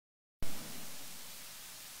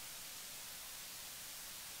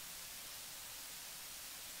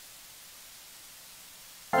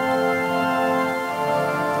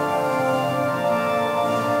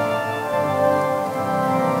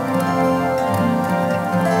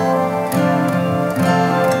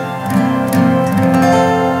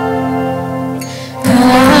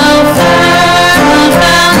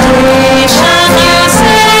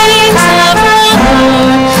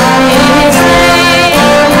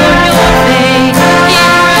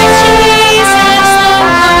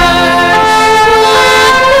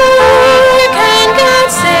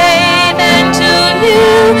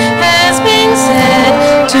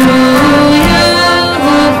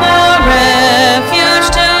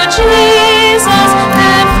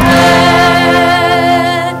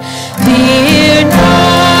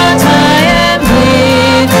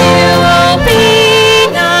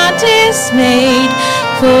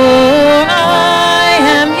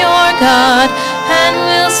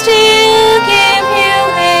still give you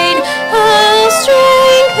aid. I'll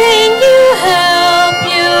strengthen you, help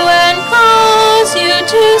you, and cause you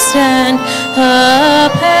to stand,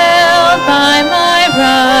 upheld by my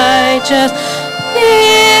righteous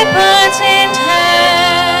omnipotent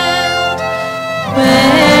hand.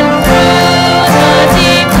 When through the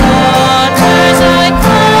deep waters I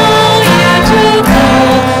call you to go,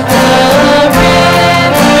 the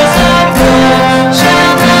rivers of gold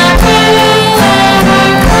shall not you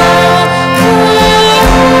overflow. For I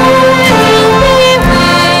will be with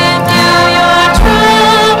you, your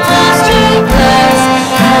troubles to bless,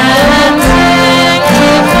 and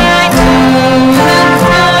sanctify to you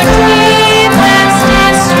your deepest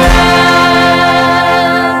distress.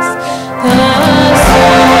 The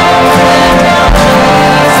soul without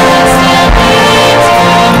Jesus still needs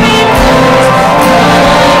for repose. The veil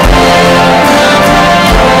of my will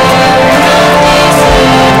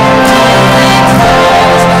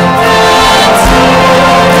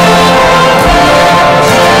not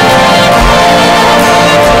descend till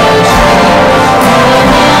it flows from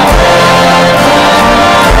Zion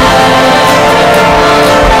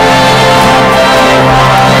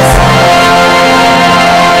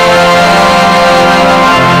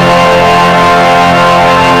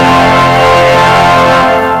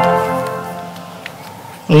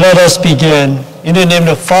Let us begin. In the name of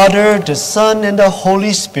the Father, the Son, and the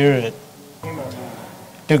Holy Spirit.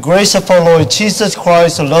 The grace of our Lord Jesus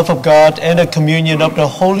Christ, the love of God, and the communion of the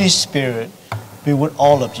Holy Spirit be with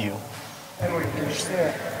all of you.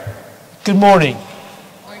 Good morning.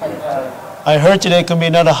 I heard today can be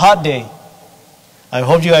another hot day. I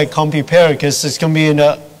hope you guys come prepared because it's going to be in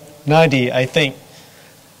the 90, I think.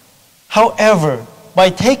 However, by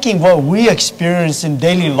taking what we experience in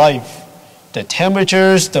daily life, the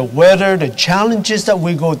temperatures, the weather, the challenges that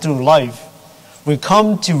we go through life, we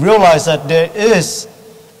come to realize that there is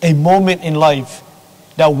a moment in life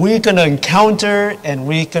that we're going to encounter, and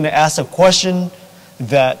we're going to ask a question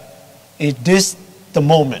that, is this the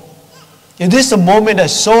moment? Is this a moment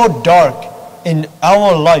that's so dark in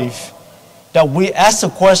our life that we ask the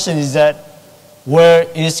question is that, where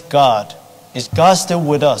is God? Is God still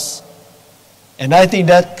with us? And I think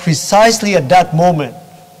that precisely at that moment,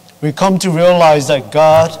 we come to realize that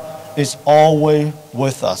God is always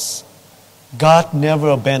with us. God never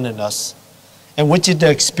abandoned us. And which is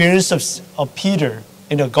the experience of Peter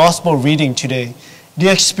in the gospel reading today.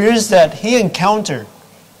 The experience that he encountered.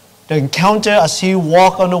 The encounter as he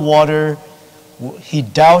walked on the water, he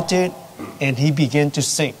doubted and he began to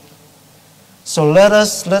sink. So let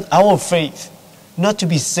our faith not to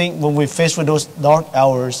be sink when we're faced with those dark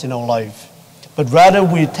hours in our life. But rather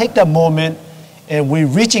we take that moment and we're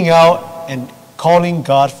reaching out and calling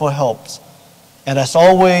God for help. And as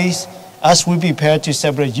always, as we prepare to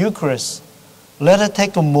celebrate Eucharist, let us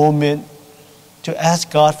take a moment to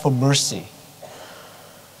ask God for mercy.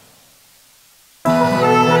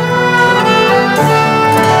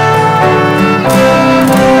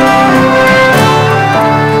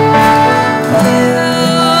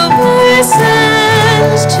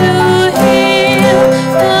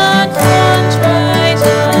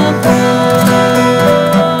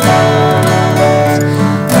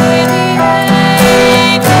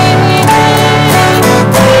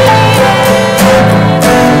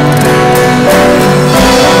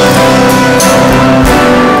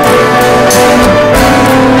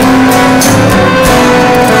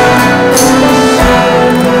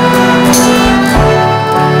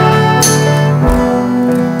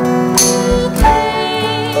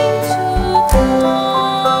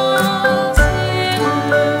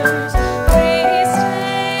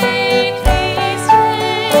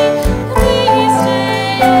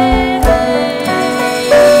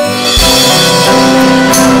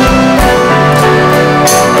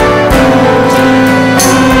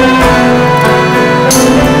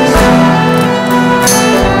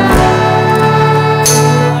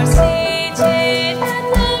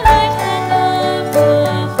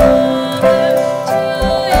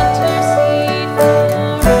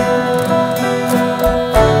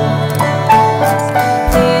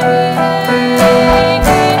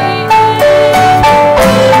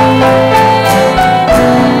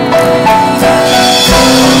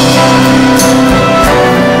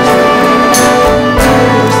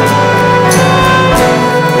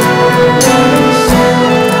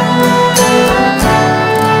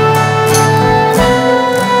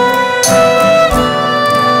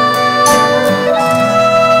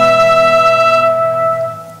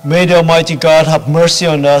 May the Almighty God have mercy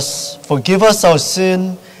on us, forgive us our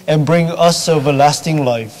sin, and bring us to everlasting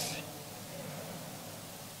life.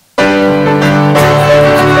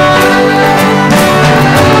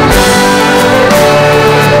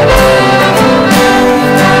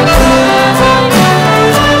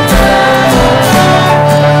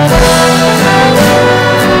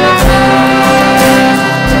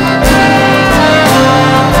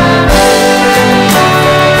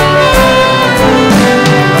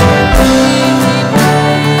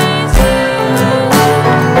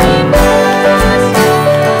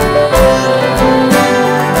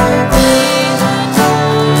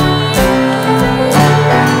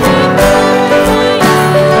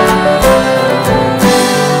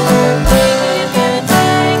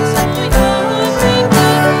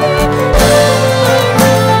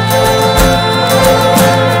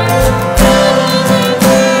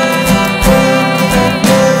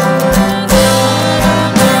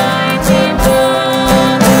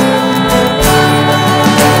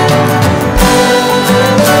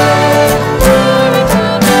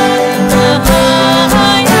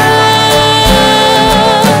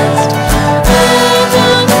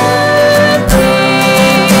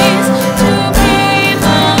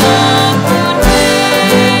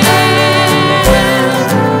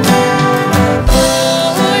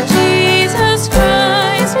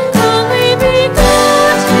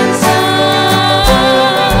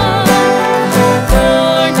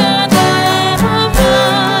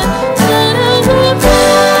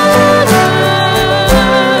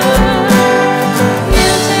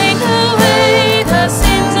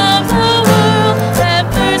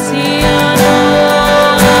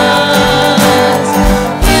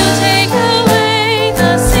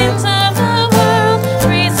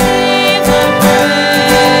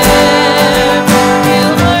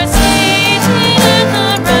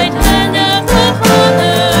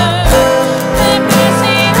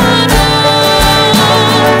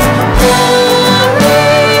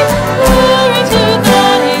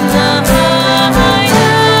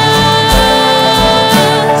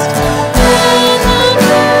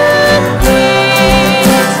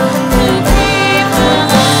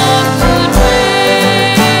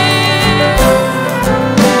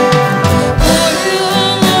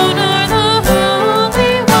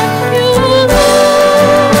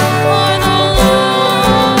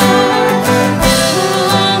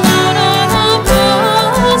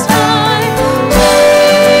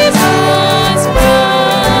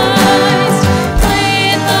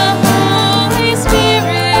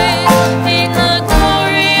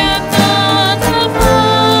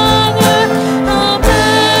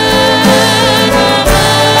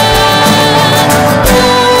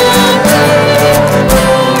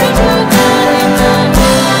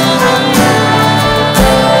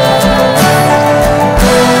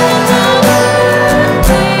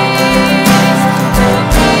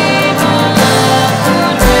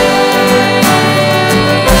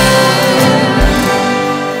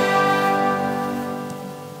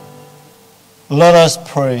 Let us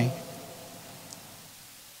pray.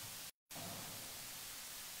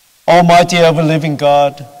 Almighty ever-living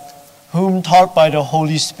God, whom taught by the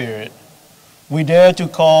Holy Spirit, we dare to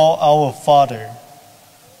call our Father,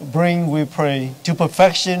 bring, we pray, to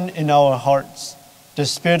perfection in our hearts the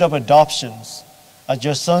spirit of adoptions as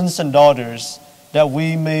your sons and daughters, that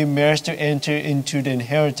we may merit to enter into the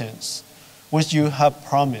inheritance which you have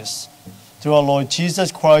promised, through our Lord Jesus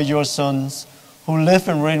Christ, your sons, who live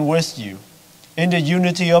and reign with you in the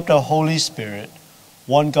unity of the Holy Spirit,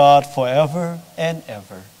 one God forever and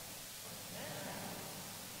ever.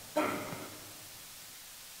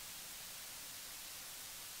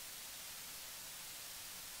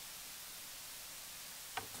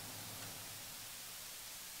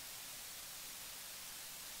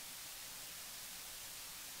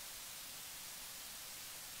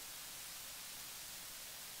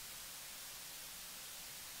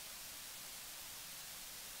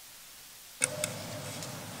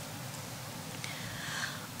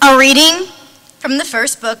 A reading from the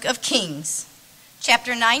first book of Kings,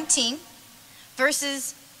 chapter 19,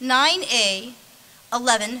 verses 9a,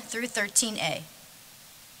 11 through 13a.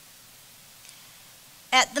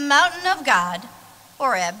 At the mountain of God,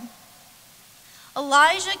 Horeb,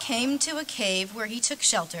 Elijah came to a cave where he took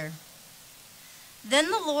shelter.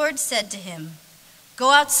 Then the Lord said to him,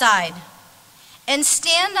 "Go outside and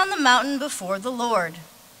stand on the mountain before the Lord.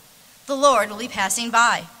 The Lord will be passing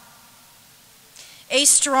by." A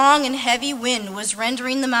strong and heavy wind was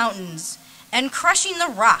rending the mountains and crushing the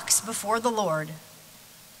rocks before the Lord.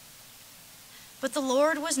 But the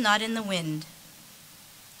Lord was not in the wind.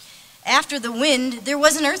 After the wind, there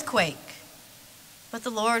was an earthquake, but the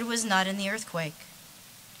Lord was not in the earthquake.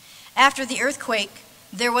 After the earthquake,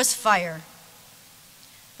 there was fire,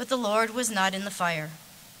 but the Lord was not in the fire.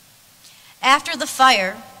 After the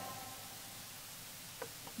fire,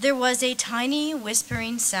 there was a tiny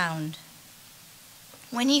whispering sound.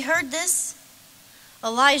 When he heard this,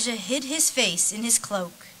 Elijah hid his face in his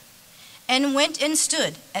cloak and went and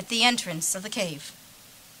stood at the entrance of the cave.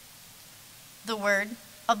 The word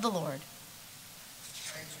of the Lord.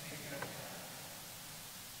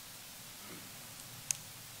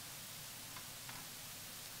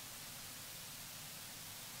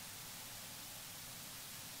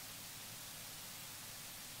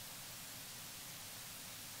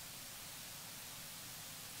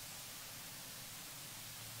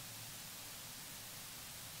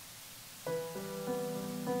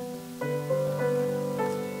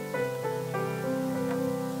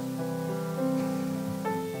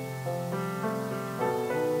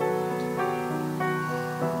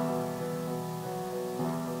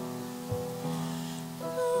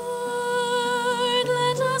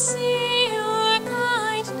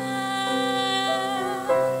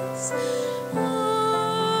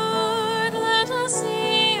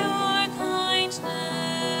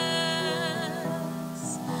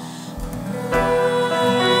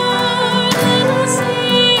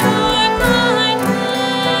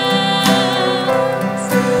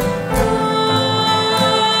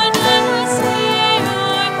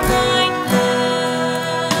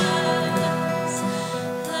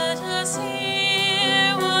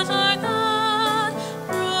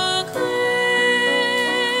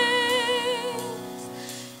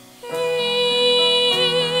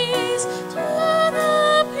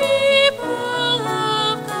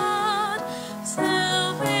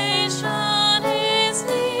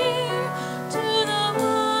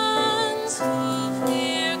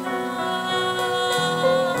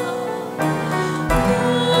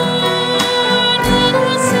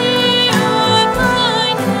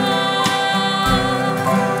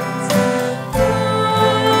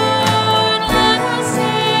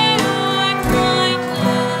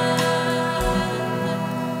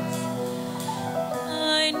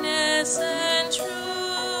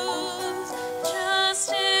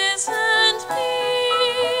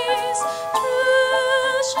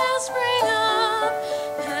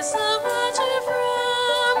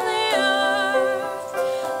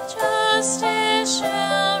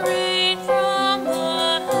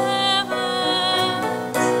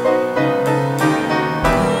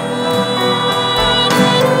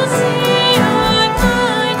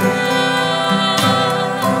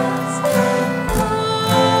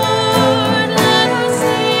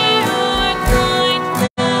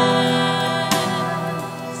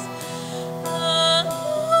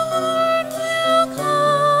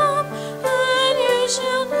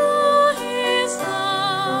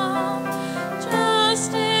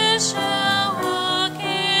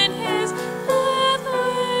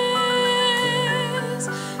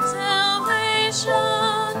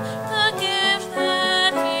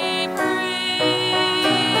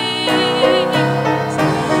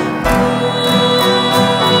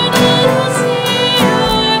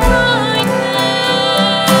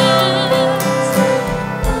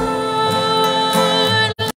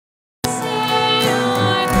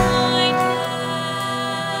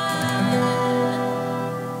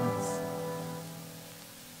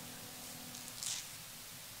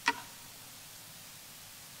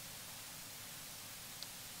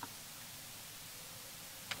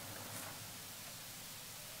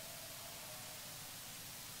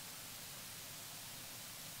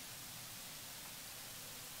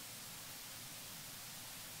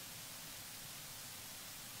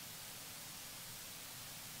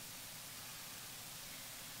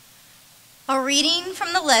 A reading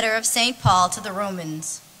from the letter of St. Paul to the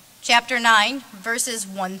Romans, chapter 9, verses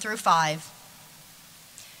 1 through 5.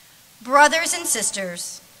 Brothers and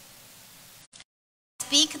sisters, I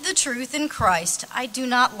speak the truth in Christ, I do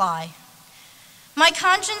not lie. My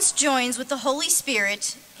conscience joins with the Holy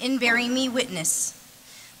Spirit in bearing me witness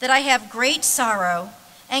that I have great sorrow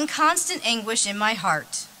and constant anguish in my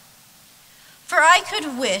heart. For I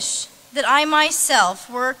could wish that I myself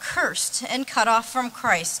were accursed and cut off from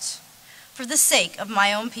Christ for the sake of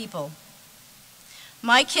my own people,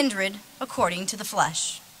 my kindred according to the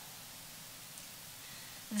flesh.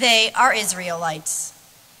 They are Israelites.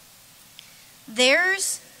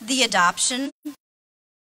 Theirs the adoption,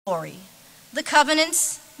 glory, the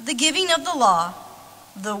covenants, the giving of the law,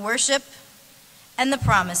 the worship, and the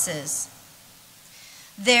promises.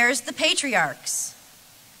 Theirs the patriarchs,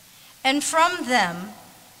 and from them,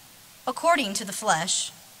 according to the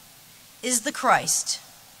flesh, is the Christ,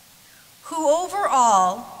 who over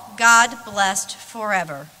all God blessed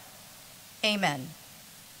forever. Amen.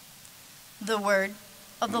 The word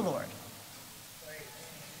of the Lord.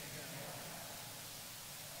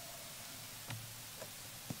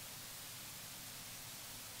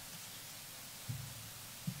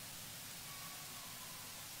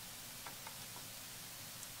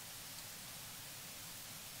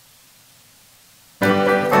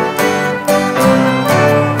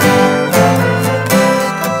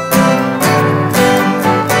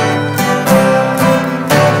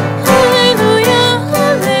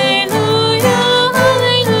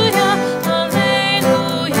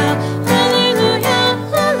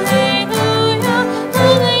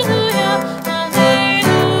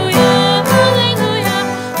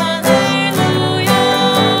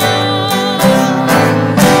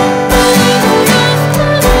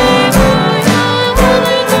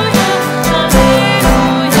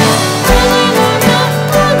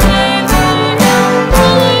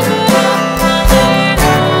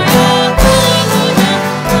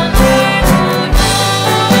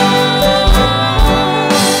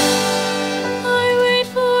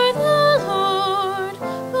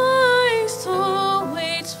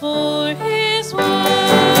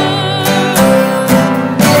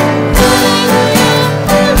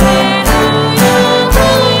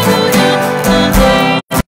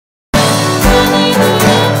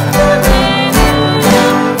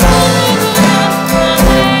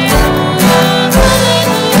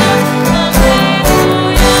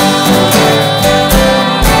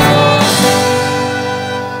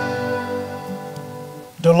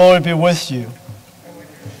 The Lord be with you.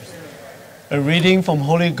 A reading from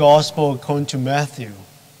Holy Gospel according to Matthew.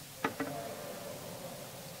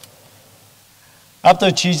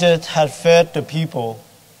 After Jesus had fed the people,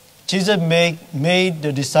 Jesus made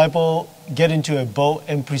the disciple get into a boat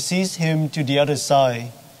and precede him to the other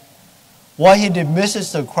side, while he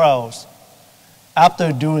dismisses the crowds.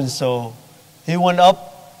 After doing so, he went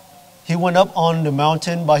up on the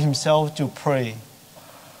mountain by himself to pray.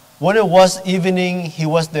 When it was evening, he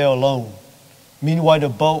was there alone. Meanwhile, the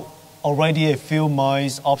boat, already a few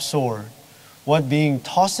miles offshore, was being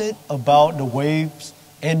tossed about the waves,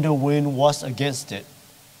 and the wind was against it.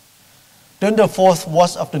 Then the fourth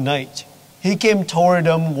watch of the night, he came toward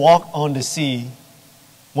them, walked on the sea.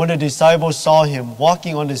 When the disciples saw him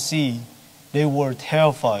walking on the sea, they were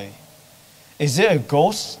terrified. "Is it a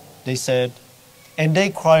ghost?" they said, and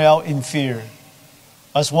they cried out in fear.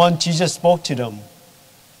 As one, Jesus spoke to them,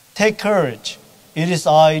 "Take courage, it is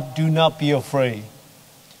I, do not be afraid."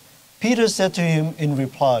 Peter said to him in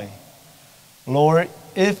reply, "Lord,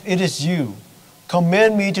 if it is you,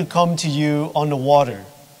 command me to come to you on the water."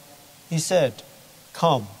 He said,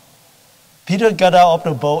 "Come." Peter got out of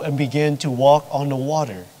the boat and began to walk on the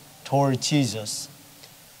water toward Jesus.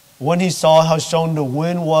 When he saw how strong the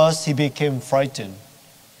wind was, he became frightened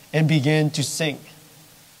and began to sink.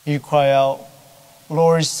 He cried out,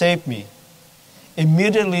 "Lord, save me."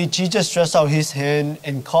 Immediately Jesus stretched out his hand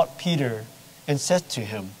and caught Peter and said to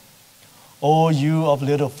him, "O you of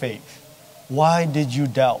little faith, why did you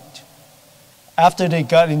doubt?" After they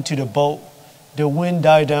got into the boat, the wind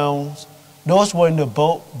died down. Those who were in the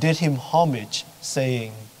boat did him homage,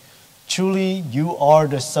 saying, "Truly you are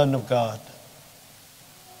the Son of God."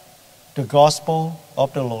 The Gospel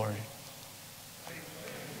of the Lord.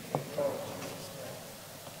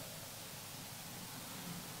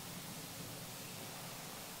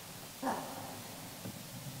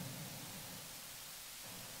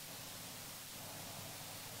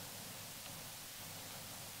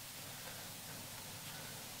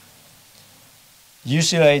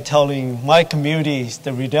 Usually I telling my communities,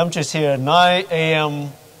 the Redemptorists here, 9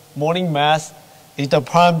 a.m. morning mass is the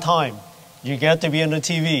prime time. You get to be on the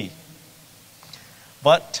TV.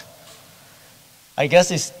 But I guess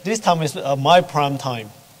this time is my prime time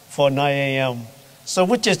for 9 a.m. So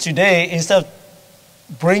which is today, instead of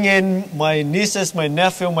bringing my nieces, my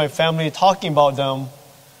nephew, my family, talking about them,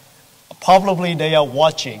 probably they are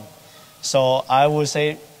watching. So I would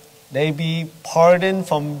say they be pardoned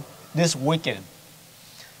from this weekend.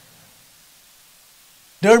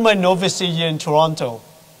 During my novitiate year in Toronto,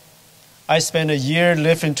 I spent a year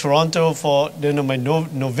living in Toronto during my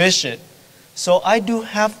novitiate. So I do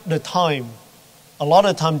have the time, a lot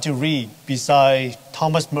of time to read, besides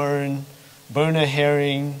Thomas Merton, Bernard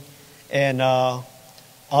Herring, and other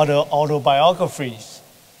autobiographies.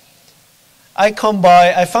 I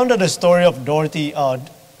found out the story of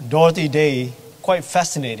Dorothy Day quite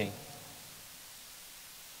fascinating.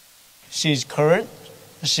 She's current,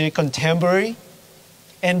 she's contemporary,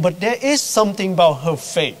 but there is something about her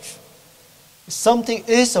faith. Something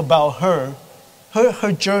is about her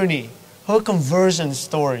journey, her conversion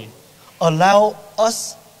story. Allow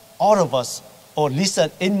us, all of us, or at least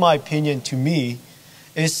in my opinion, to me,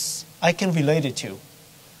 I can relate it to.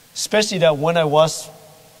 Especially that when I was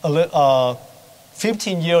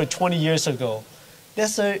 15 years or 20 years ago,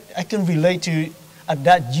 I can relate to at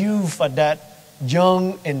that youth, at that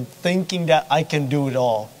young, and thinking that I can do it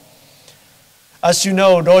all. As you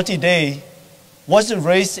know, Dorothy Day wasn't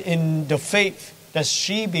raised in the faith that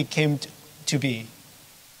she became to be.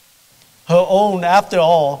 Her own, after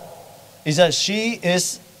all, is that she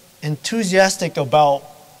is enthusiastic about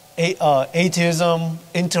atheism,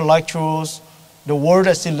 intellectuals, the world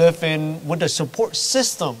that she lives in, with the support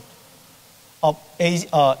system of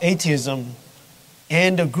atheism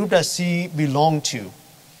and the group that she belonged to.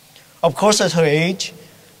 Of course, at her age,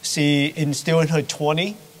 she is still in her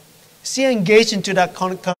 20s. She engaged into that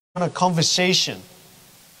kind of conversation.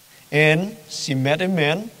 And she met a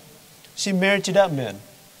man. She married to that man.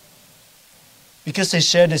 Because they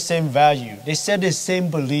shared the same value. They shared the same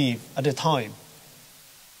belief at the time.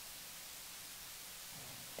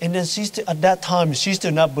 And then at that time, she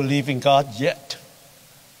still not believe in God yet.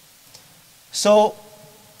 So,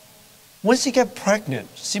 when she got pregnant,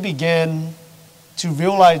 she began to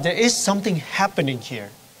realize there is something happening here.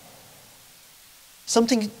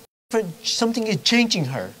 Something is changing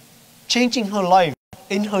her life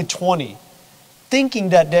in her 20s, thinking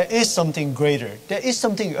that there is something greater, there is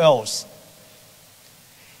something else.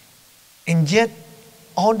 And yet,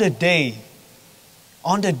 on the day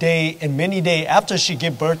and many days after she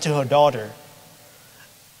gave birth to her daughter,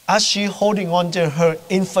 as she holding on to her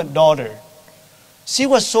infant daughter, she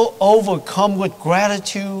was so overcome with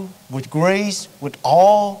gratitude, with grace, with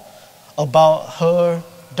awe about her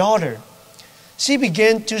daughter. She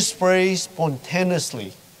began to pray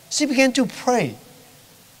spontaneously. She began to pray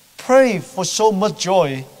for so much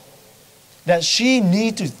joy that she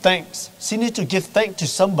need to give thanks to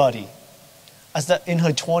somebody as that in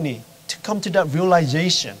her 20s to come to that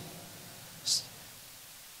realization.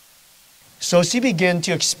 So she began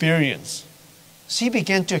to experience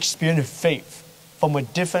faith from a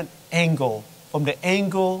different angle, from the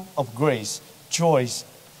angle of grace, joy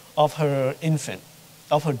of her infant,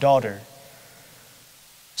 of her daughter.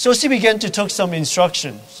 So she began to take some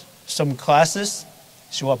instructions, some classes.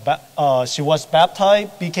 She was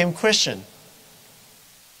baptized, became Christian.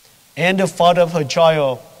 And the father of her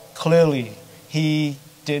child, clearly, he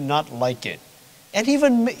did not like it. And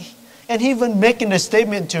even making a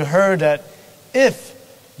statement to her that if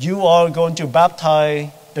you are going to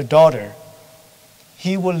baptize the daughter,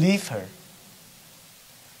 he will leave her.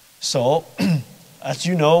 So, as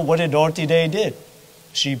you know, what did Dorothy Day did?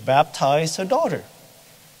 She baptized her daughter.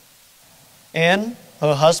 And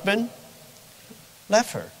her husband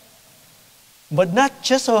left her. But not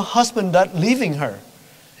just her husband that leaving her.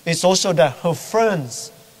 It's also that her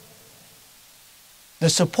friends, the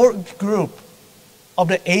support group of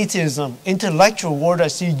the atheism, intellectual world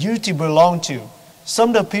that she used to belong to, some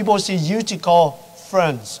of the people she used to call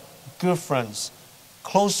friends, good friends,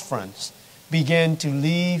 close friends, began to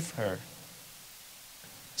leave her.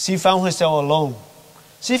 She found herself alone.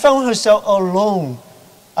 She found herself alone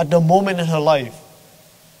at the moment in her life.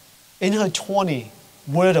 In her 20s,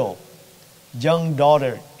 widow, young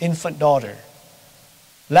daughter, infant daughter,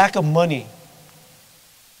 lack of money,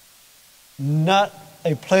 not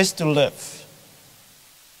a place to live,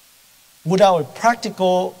 without a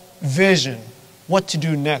practical vision what to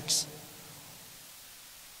do next.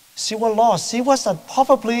 She was lost. She was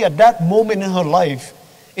probably at that moment in her life,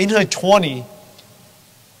 in her 20s.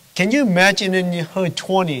 Can you imagine in her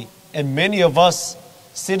 20s, and many of us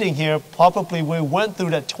sitting here, probably we went through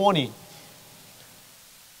that 20.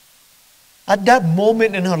 At that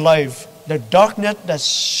moment in her life, the darkness that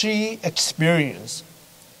she experienced,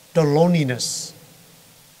 the loneliness,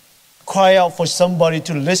 cry out for somebody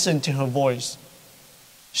to listen to her voice,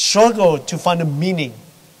 struggle to find a meaning.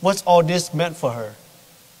 What's all this meant for her?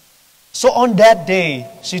 So on that day,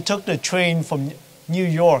 she took the train from New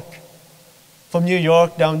York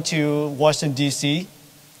down to Washington, D.C.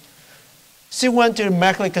 She went to the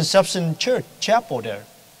Immaculate Conception Church, chapel there.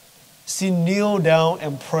 She kneeled down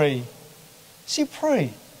and prayed. She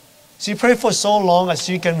prayed. She prayed for so long as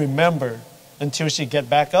she can remember until she get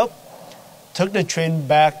back up, took the train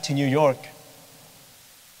back to New York.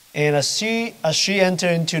 And as she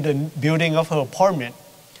entered into the building of her apartment,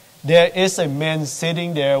 there is a man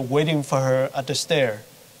sitting there waiting for her at the stair.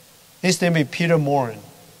 His name is Peter Morin.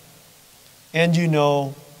 And you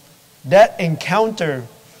know, that encounter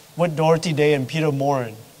with Dorothy Day and Peter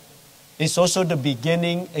Morin is also the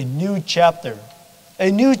beginning, a new chapter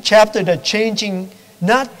that changing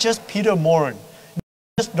not just Peter Morin, not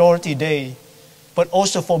just Dorothy Day, but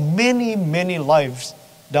also for many, many lives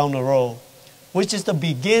down the road, which is the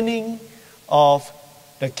beginning of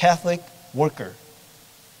the Catholic Worker,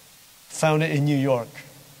 founded in New York.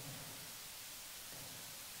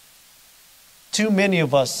 Too many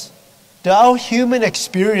of us, our human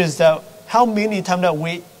experience, that how many times that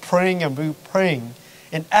we praying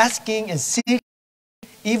and asking and seeking,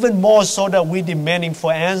 even more so that we demanding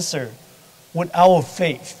for answer with our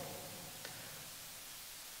faith.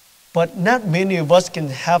 But not many of us can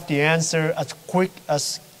have the answer as quick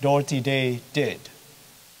as Dorothy Day did.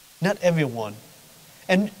 Not everyone.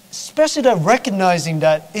 And especially that recognizing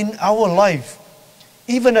that in our life,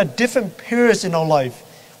 even at different periods in our life,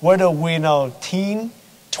 whether we're now teen,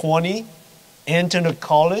 20, enter the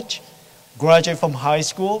college, graduate from high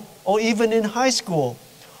school, or even in high school,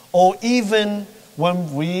 or even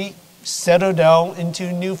when we settle down into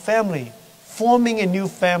a new family, forming a new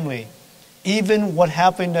family, even what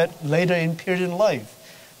happened that later in period in life,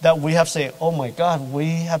 that we have said, oh my God, we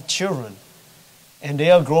have children, and they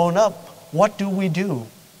are grown up. What do we do?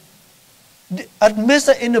 In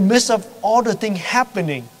the midst of all the things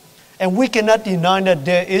happening, and we cannot deny that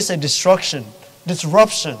there is a disruption,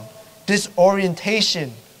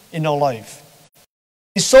 disorientation in our life.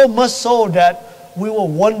 It's so much so that we will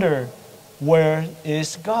wonder, where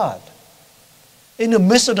is God? In the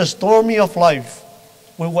midst of the stormy of life,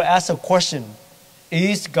 we will ask a question,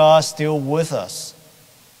 is God still with us?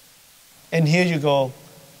 And here you go,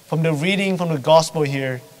 from the reading from the gospel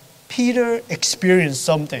here, Peter experienced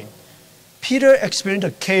something. Peter experienced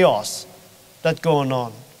the chaos that's going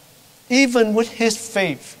on. Even with his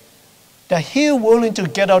faith, that he's willing to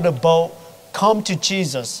get out of the boat, come to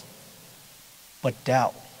Jesus, but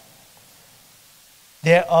doubt.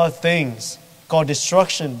 There are things called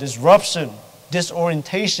destruction, disruption,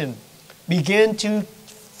 disorientation, began to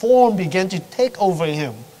take over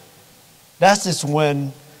him. That is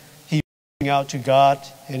when he went out to God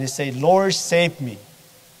and he said, Lord, save me.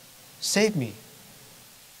 Save me.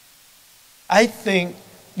 I think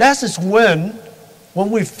that is when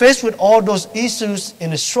we're faced with all those issues in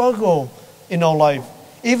the struggle in our life,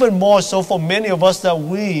 even more so for many of us that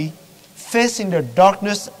we facing the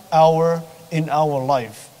darkness hour in our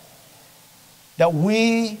life, that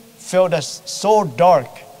we feel that's so dark,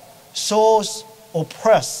 so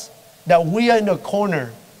oppressed, that we are in the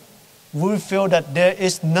corner. We feel that there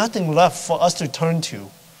is nothing left for us to turn to,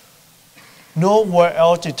 nowhere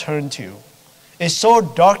else to turn to. It's so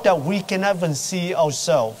dark that we cannot even see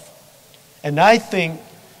ourselves. And I think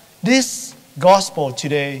this gospel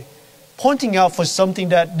today pointing out for something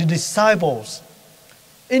that the disciples,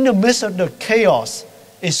 in the midst of the chaos,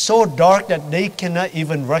 is so dark that they cannot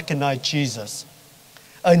even recognize Jesus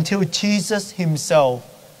until Jesus himself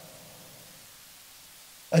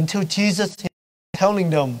telling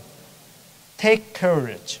them, take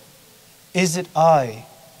courage. Is it I?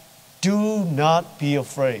 Do not be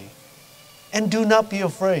afraid. And do not be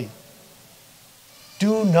afraid.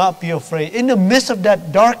 Do not be afraid. In the midst of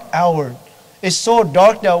that dark hour, it's so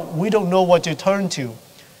dark that we don't know what to turn to.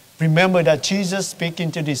 Remember that Jesus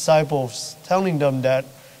speaking to disciples, telling them that,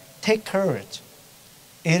 take courage.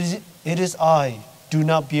 It is I. Do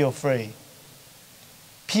not be afraid.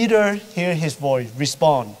 Peter hear his voice,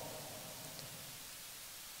 respond.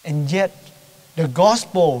 And yet, the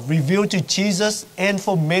gospel revealed to Jesus, and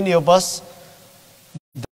for many of us,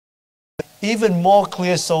 even more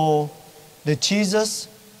clear so, the Jesus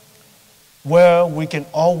where we can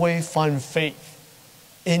always find faith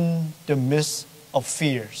in the midst of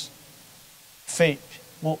fears. Faith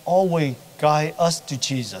will always guide us to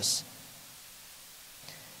Jesus.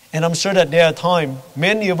 And I'm sure that there are times,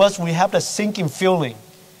 many of us, we have the sinking feeling.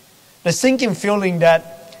 The sinking feeling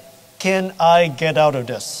that, can I get out of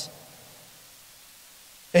this?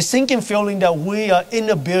 A sinking feeling that we are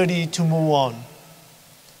inability to move on.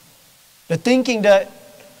 The thinking that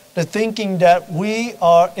we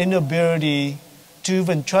are inability to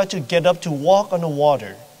even try to get up to walk on the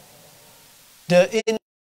water. The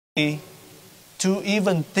inability to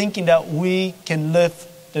even thinking that we can live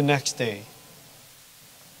the next day.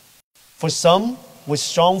 For some, with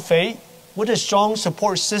strong faith, with a strong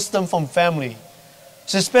support system from family,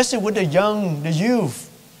 especially with the young, the youth,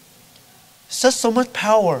 such so much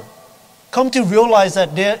power. Come to realize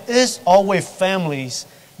that there is always families,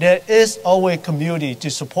 there is always community to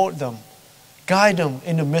support them, guide them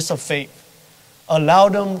in the midst of faith, allow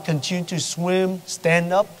them to continue to swim,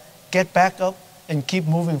 stand up, get back up, and keep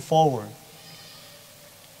moving forward.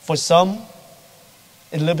 For some,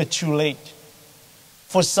 it's a little bit too late.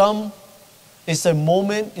 For some, it's a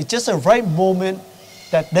moment, it's just a right moment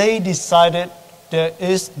that they decided there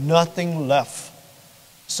is nothing left.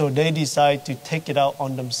 So they decide to take it out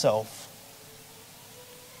on themselves.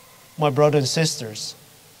 My brothers and sisters,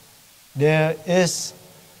 there is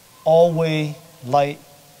always light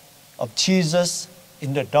of Jesus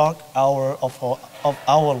in the dark hour of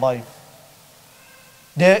our life.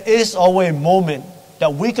 There is always a moment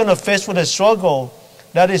that we're going to face with a struggle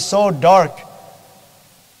that is so dark.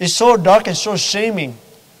 It's so dark and so shaming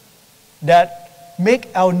that make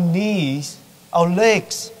our knees, our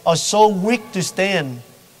legs are so weak to stand.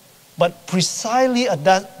 But precisely at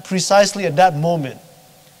that moment,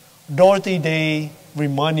 Dorothy Day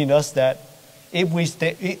reminding us that if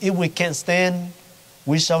we can't stand,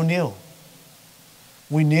 we shall kneel.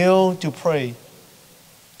 We kneel to pray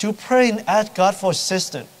and ask God for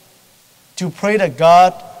assistance, to pray that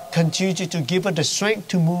God continue to give us the strength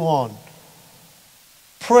to move on.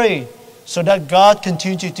 Pray so that God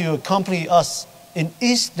continue to accompany us in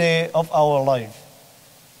each day of our life.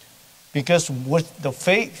 Because with the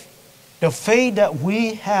faith that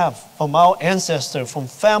we have from our ancestors, from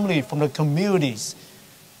family, from the communities,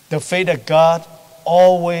 the faith that God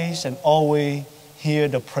always and always hear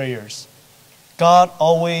the prayers. God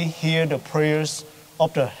always hear the prayers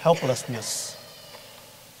of the helplessness.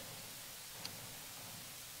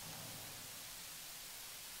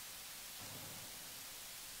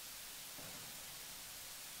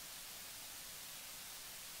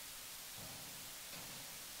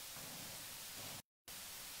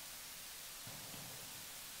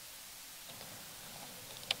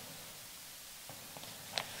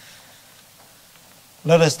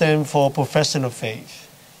 Let us stand for profession of faith.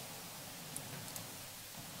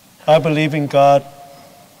 I believe in God,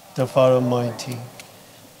 the Father Almighty,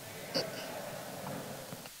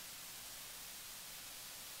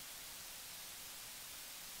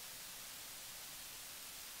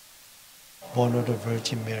 born of the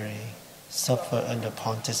Virgin Mary, suffered under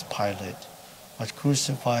Pontius Pilate, was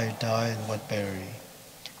crucified, died, and was buried.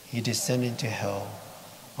 He descended into hell.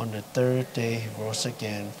 On the third day he rose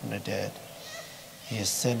again from the dead. He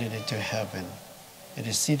ascended into heaven and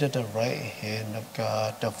is seated at the right hand of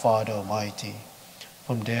God, the Father Almighty.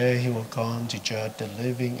 From there he will come to judge the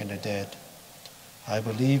living and the dead. I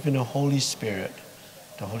believe in the Holy Spirit,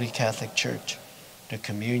 the Holy Catholic Church, the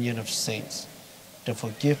communion of saints, the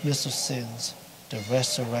forgiveness of sins, the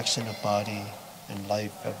resurrection of body, and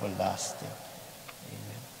life everlasting. Amen.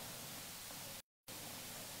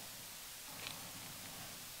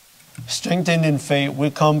 Strengthened in faith, we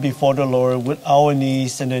come before the Lord with our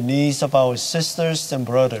needs and the needs of our sisters and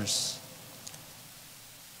brothers.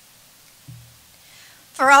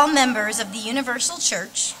 For all members of the Universal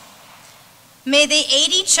Church, may they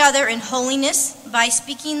aid each other in holiness by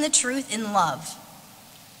speaking the truth in love.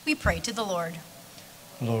 We pray to the Lord.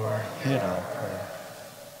 Lord, hear our prayer.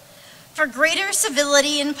 For greater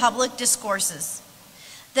civility in public discourses,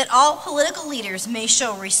 that all political leaders may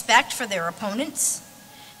show respect for their opponents,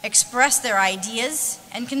 express their ideas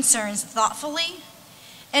and concerns thoughtfully,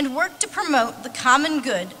 and work to promote the common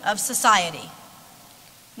good of society.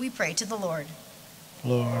 We pray to the Lord.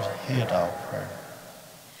 Lord, hear our prayer.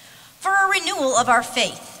 For a renewal of our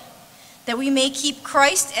faith, that we may keep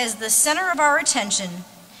Christ as the center of our attention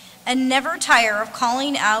and never tire of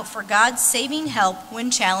calling out for God's saving help when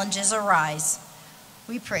challenges arise.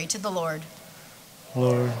 We pray to the Lord.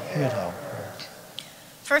 Lord, hear our prayer.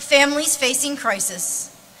 For families facing crisis,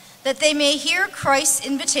 that they may hear Christ's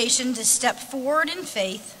invitation to step forward in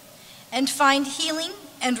faith and find healing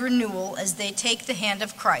and renewal as they take the hand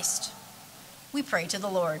of Christ. We pray to the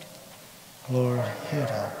Lord. Lord, hear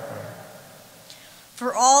our prayer.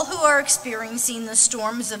 For all who are experiencing the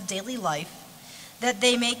storms of daily life, that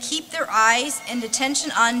they may keep their eyes and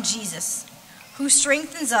attention on Jesus, who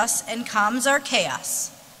strengthens us and calms our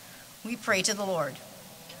chaos. We pray to the Lord.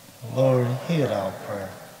 Lord, hear our prayer.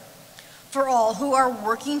 For all who are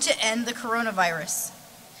working to end the coronavirus,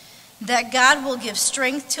 that God will give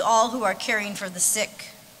strength to all who are caring for the sick,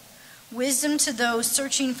 wisdom to those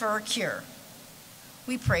searching for a cure.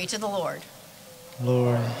 We pray to the Lord.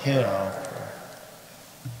 Lord, hear our prayer.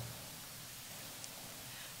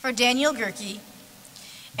 For Daniel Gerke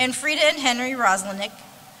and Frida and Henry Roslinick,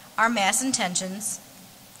 our Mass intentions.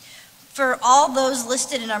 For all those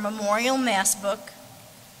listed in our memorial Mass book.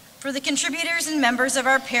 For the contributors and members of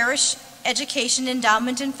our parish education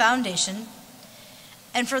endowment and foundation.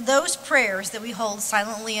 And for those prayers that we hold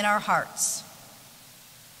silently in our hearts.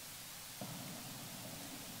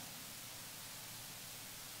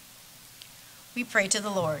 We pray to the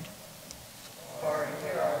Lord.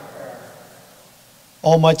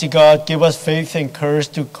 Almighty God, give us faith and courage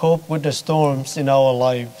to cope with the storms in our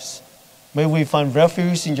lives. May we find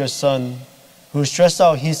refuge in your Son, who stretched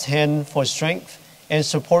out his hand for strength and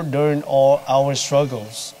support during all our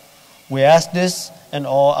struggles. We ask this and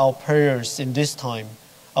all our prayers in this time,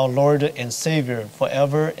 our Lord and Savior,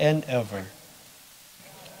 forever and ever.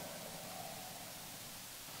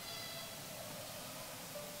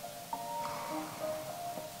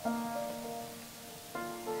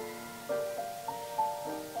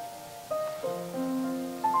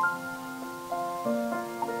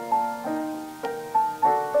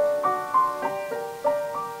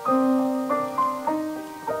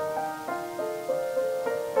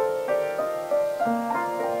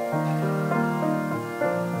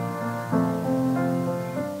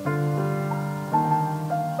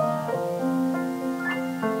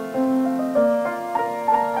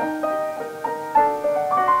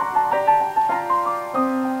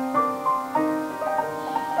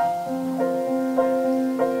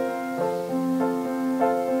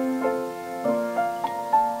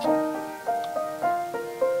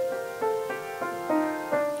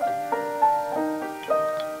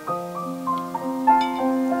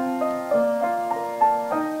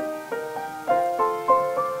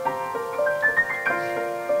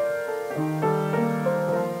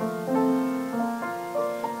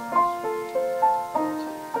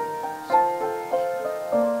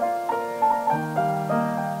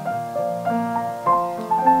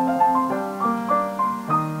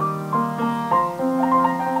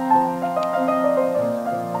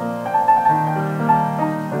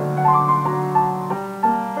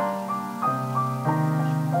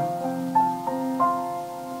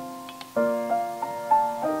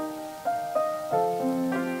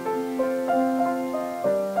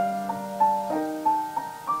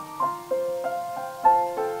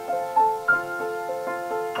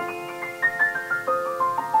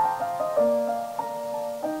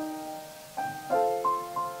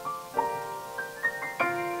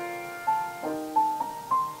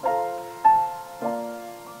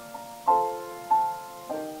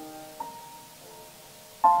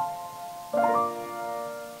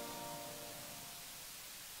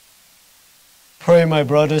 Pray, my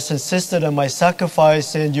brothers and sisters, that my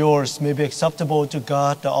sacrifice and yours may be acceptable to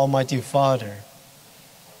God, the Almighty Father.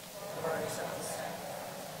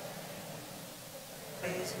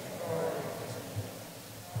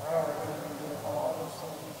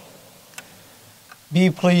 Be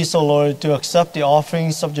pleased, O Lord, to accept the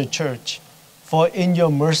offerings of your church, for in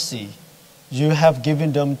your mercy you have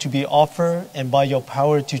given them to be offered, and by your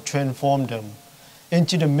power to transform them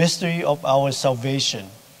into the mystery of our salvation,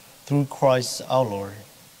 through Christ our Lord.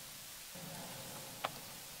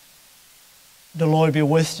 The Lord be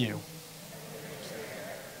with you.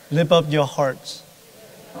 Lift up your hearts.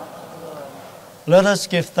 Let us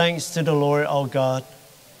give thanks to the Lord our God.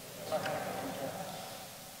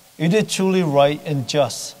 It is truly right and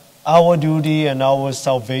just, our duty and our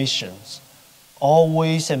salvation,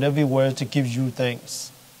 always and everywhere to give you thanks,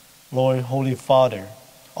 Lord, Holy Father,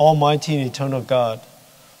 Almighty and eternal God.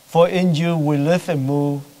 For in you we live and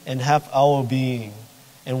move and have our being,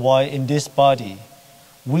 and while in this body,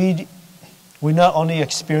 we not only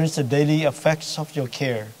experience the daily effects of your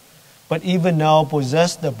care, but even now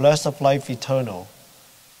possess the blessed of life eternal.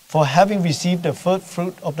 For having received the first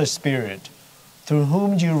fruit of the Spirit, through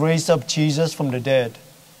whom you raised up Jesus from the dead,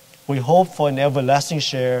 we hope for an everlasting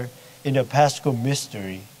share in the Paschal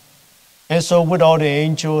mystery. And so with all the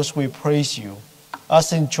angels we praise you,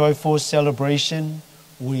 as in joyful celebration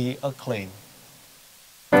we acclaim.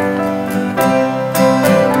 Holy,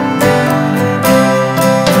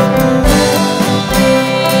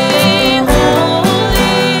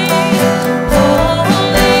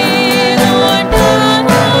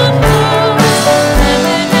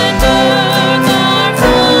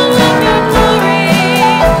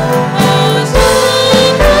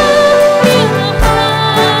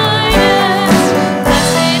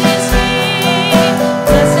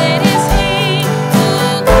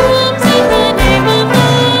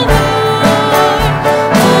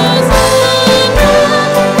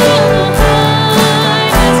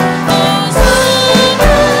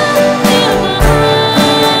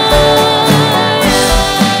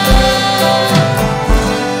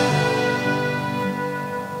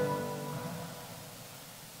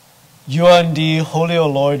 You are indeed holy, O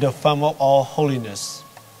Lord, the fount of all holiness.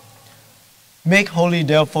 Make holy,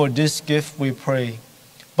 therefore, this gift, we pray,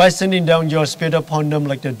 by sending down your Spirit upon them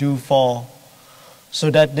like the dewfall, so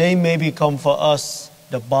that they may become for us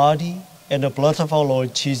the body and the blood of our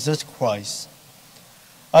Lord Jesus Christ.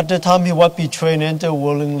 At the time he was betrayed and entered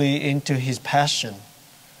willingly into his passion,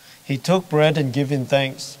 he took bread and giving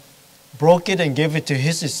thanks, broke it and gave it to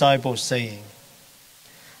his disciples, saying,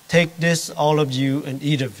 "Take this, all of you, and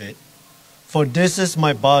eat of it, for this is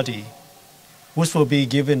my body, which will be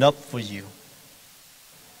given up for you."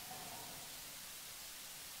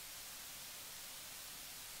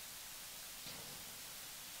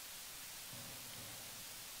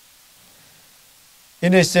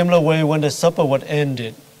 In a similar way, when the supper was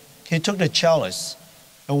ended, he took the chalice,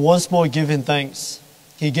 and once more giving thanks,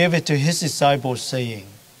 he gave it to his disciples, saying,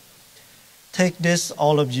 "Take this,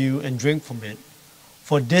 all of you, and drink from it,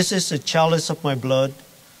 for this is the chalice of my blood,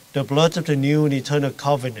 the blood of the new and eternal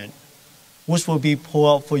covenant, which will be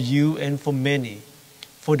poured out for you and for many,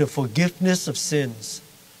 for the forgiveness of sins.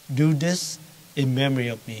 Do this in memory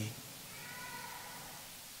of me."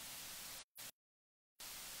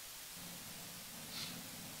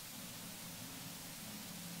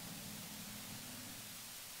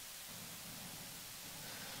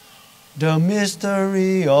 The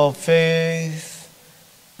mystery of faith.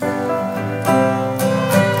 We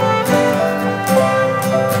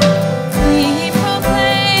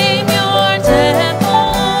proclaim your death,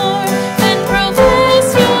 Lord, and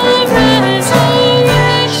profess your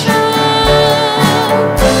resurrection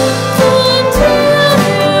until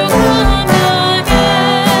you come again.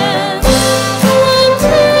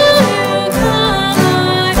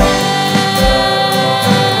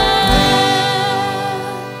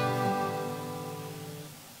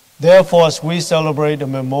 Therefore, as we celebrate the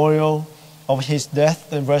memorial of his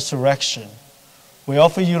death and resurrection, we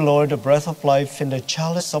offer you, Lord, the breath of life and the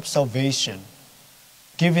chalice of salvation,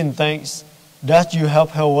 giving thanks that you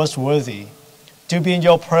have held us worthy to be in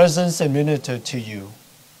your presence and minister to you.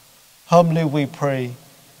 Humbly we pray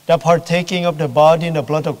that partaking of the body and the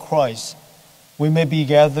blood of Christ, we may be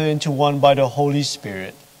gathered into one by the Holy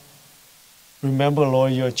Spirit. Remember,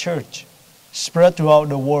 Lord, your church, spread throughout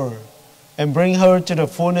the world, and bring her to the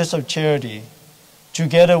fullness of charity,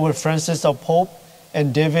 together with Francis our Pope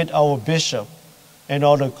and David our Bishop and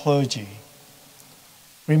all the clergy.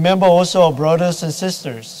 Remember also our brothers and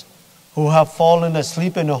sisters who have fallen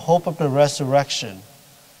asleep in the hope of the resurrection,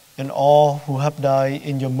 and all who have died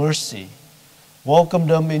in your mercy. Welcome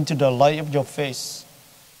them into the light of your face.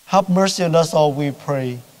 Have mercy on us all, we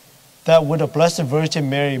pray, that with the Blessed Virgin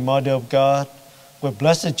Mary, Mother of God, with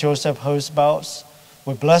Blessed Joseph, her spouse,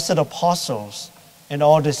 with blessed apostles and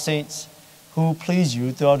all the saints who please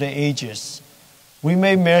you throughout the ages, we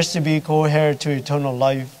may merit to be co-heirs to eternal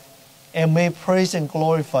life, and may praise and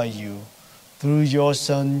glorify you through your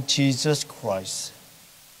Son, Jesus Christ.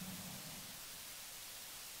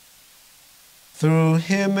 Through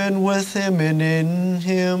him and with him and in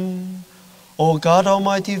him, O God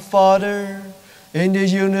Almighty Father, in the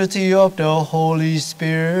unity of the Holy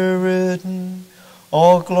Spirit,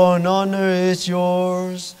 all glory and honor is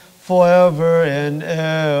yours forever and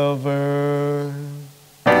ever.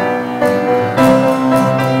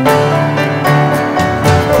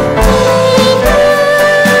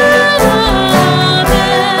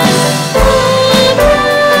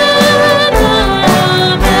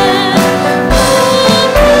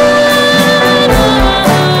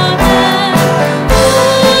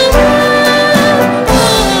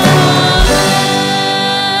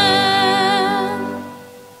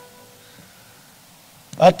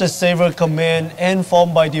 At the Savior's command and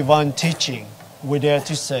formed by divine teaching, we dare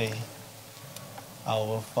to say,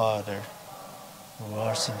 Our Father, who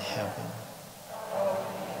art in heaven,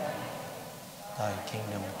 thy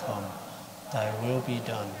kingdom come, thy will be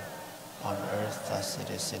done, on earth as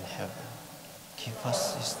it is in heaven. Give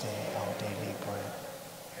us this day our daily bread,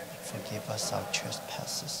 and forgive us our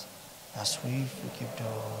trespasses, as we forgive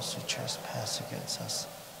those who trespass against us,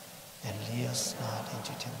 and lead us not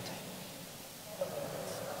into temptation.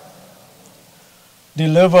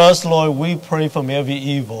 Deliver us, Lord, we pray, from every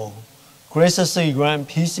evil. Graciously grant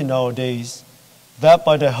peace in our days, that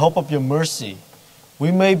by the help of your mercy, we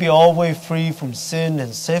may be always free from sin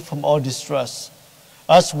and safe from all distress,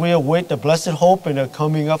 as we await the blessed hope and the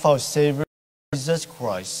coming of our Savior, Jesus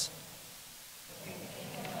Christ.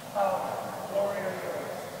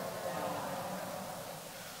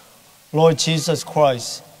 Lord Jesus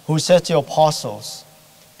Christ, who said to your apostles,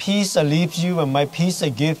 "Peace I leave you and my peace I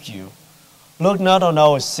give you," look not on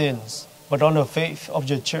our sins, but on the faith of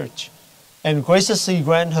your church, and graciously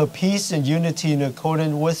grant her peace and unity in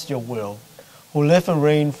accordance with your will, who live and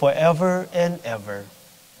reign forever and ever.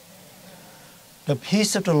 The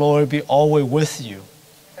peace of the Lord be always with you.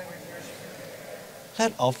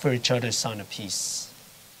 Let's offer each other a sign of peace.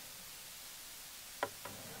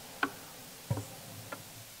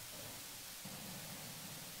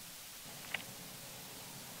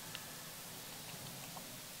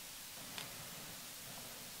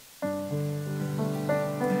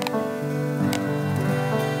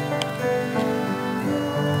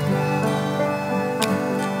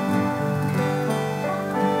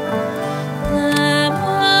 Lamb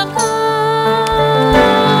of God,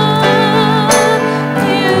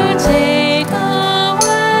 you take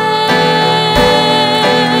away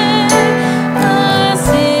the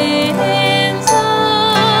sins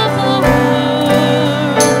of the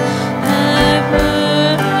world. Have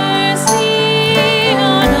mercy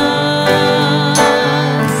on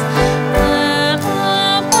us. Lamb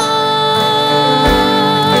of God,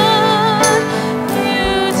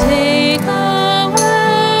 you take away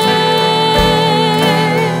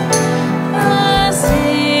the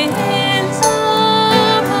sins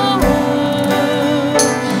of the world.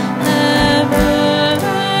 Have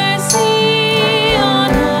mercy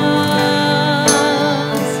on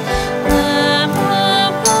us. Lamb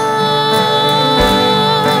of God,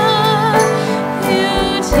 you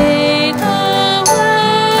take away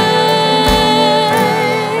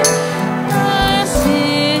the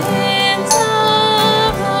sins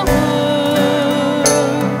of the world.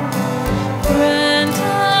 Grant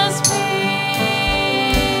us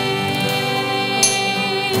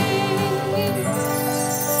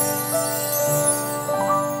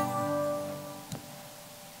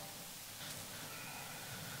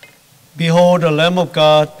Behold the Lamb of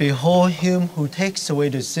God, behold him who takes away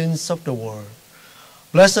the sins of the world.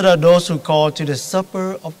 Blessed are those who call to the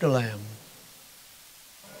supper of the Lamb.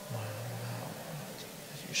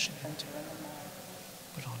 You should enter,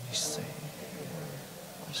 but only say,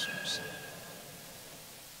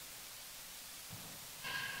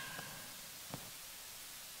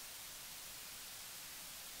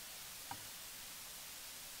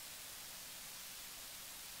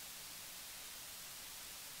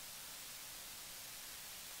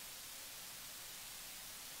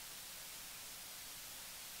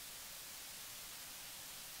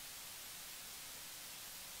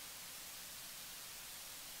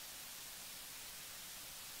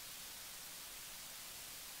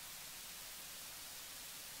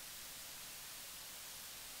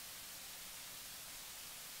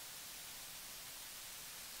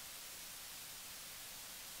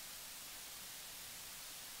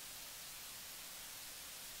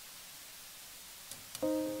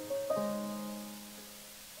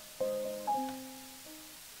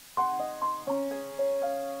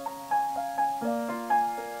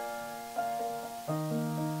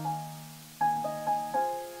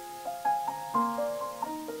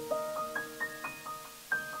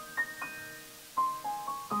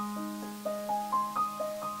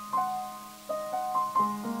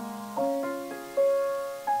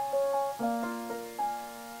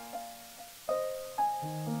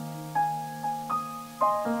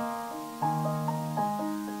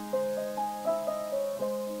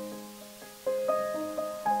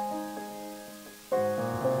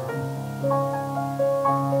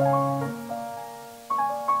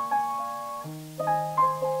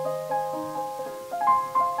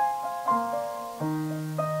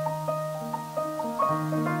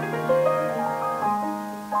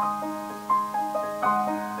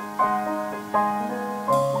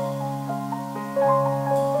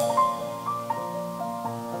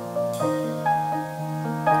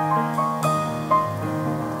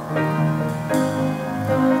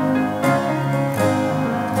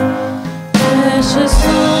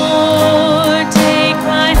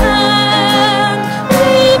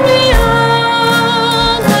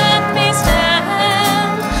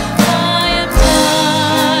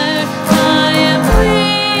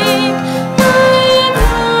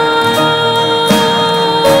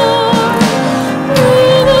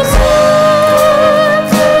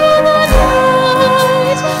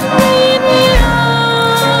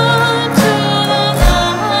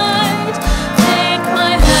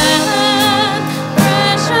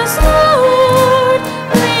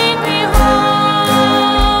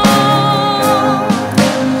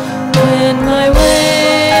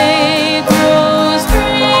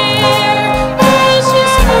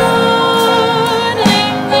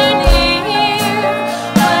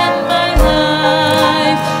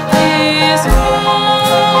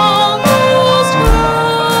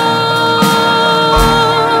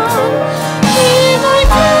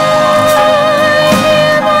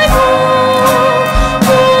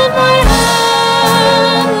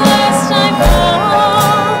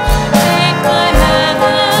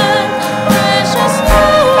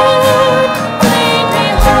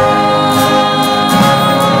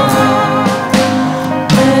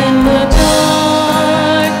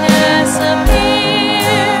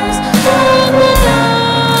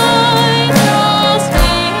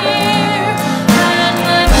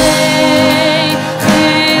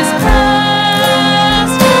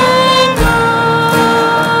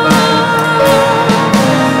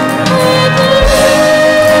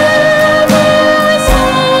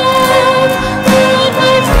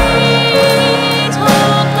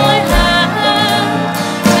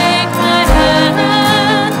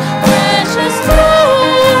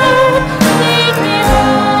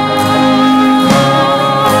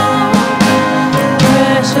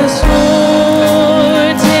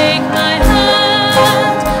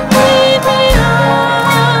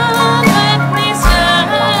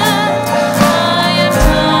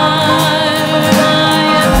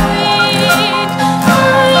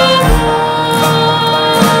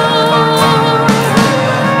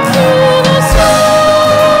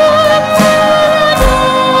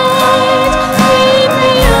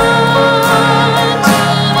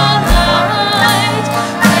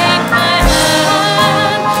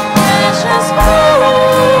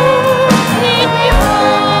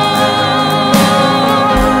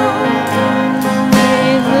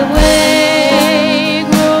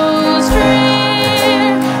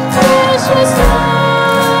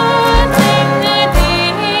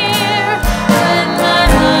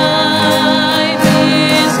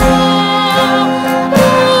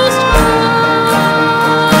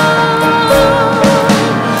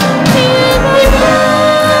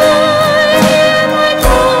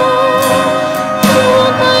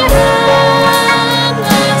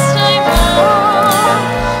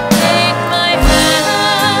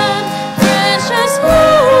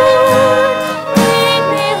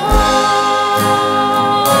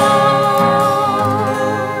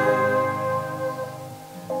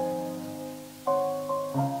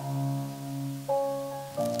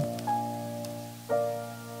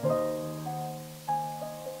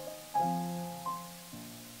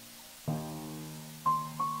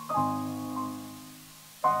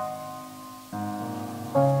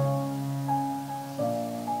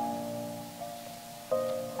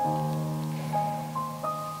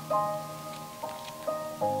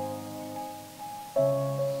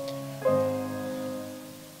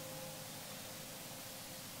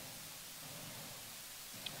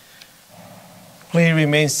 Please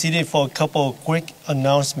remain seated for a couple of quick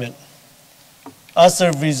announcements. As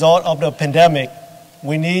a result of the pandemic,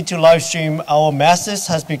 we need to live stream our masses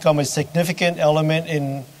has become a significant element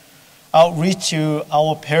in outreach to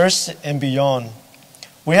our parish and beyond.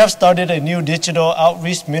 We have started a new digital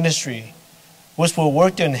outreach ministry, which will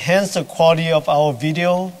work to enhance the quality of our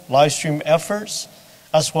video live stream efforts,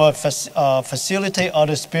 as well as facilitate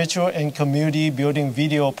other spiritual and community building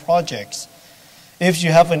video projects. If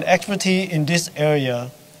you have an expertise in this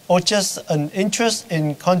area, or just an interest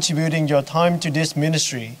in contributing your time to this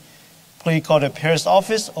ministry, please call the parish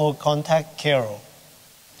office or contact Carol.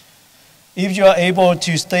 If you are able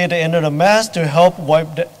to stay at the end of the Mass to help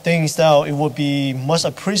wipe things down, it would be much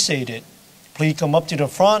appreciated. Please come up to the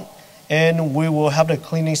front and we will have the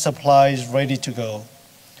cleaning supplies ready to go.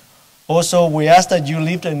 Also, we ask that you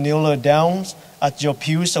leave the kneeler down at your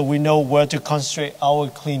pew so we know where to concentrate our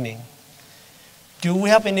cleaning. Do we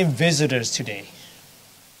have any visitors today?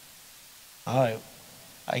 All right,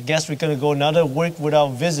 I guess we're going to go another week without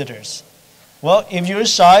visitors. Well, if you're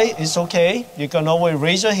shy, it's okay. You can always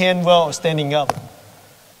raise your hand while standing up.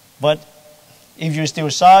 But if you're still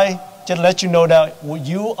shy, just let you know that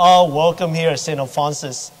you are welcome here at St.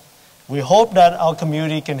 Alphonsus. We hope that our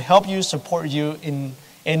community can help you, support you in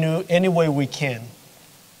any way we can.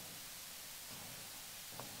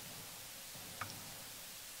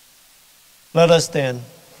 Let us stand.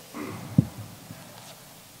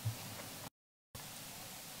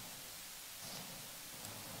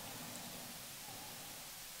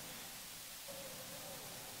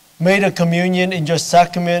 May the communion in your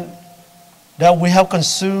sacrament that we have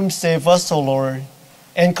consumed save us, O Lord,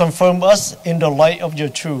 and confirm us in the light of your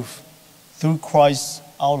truth, through Christ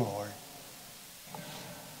our Lord.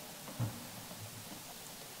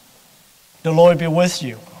 The Lord be with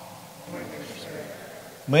you.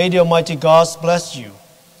 May the Almighty God bless you,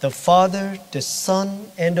 the Father, the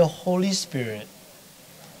Son, and the Holy Spirit.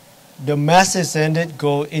 The Mass is ended.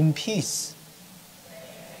 Go in peace.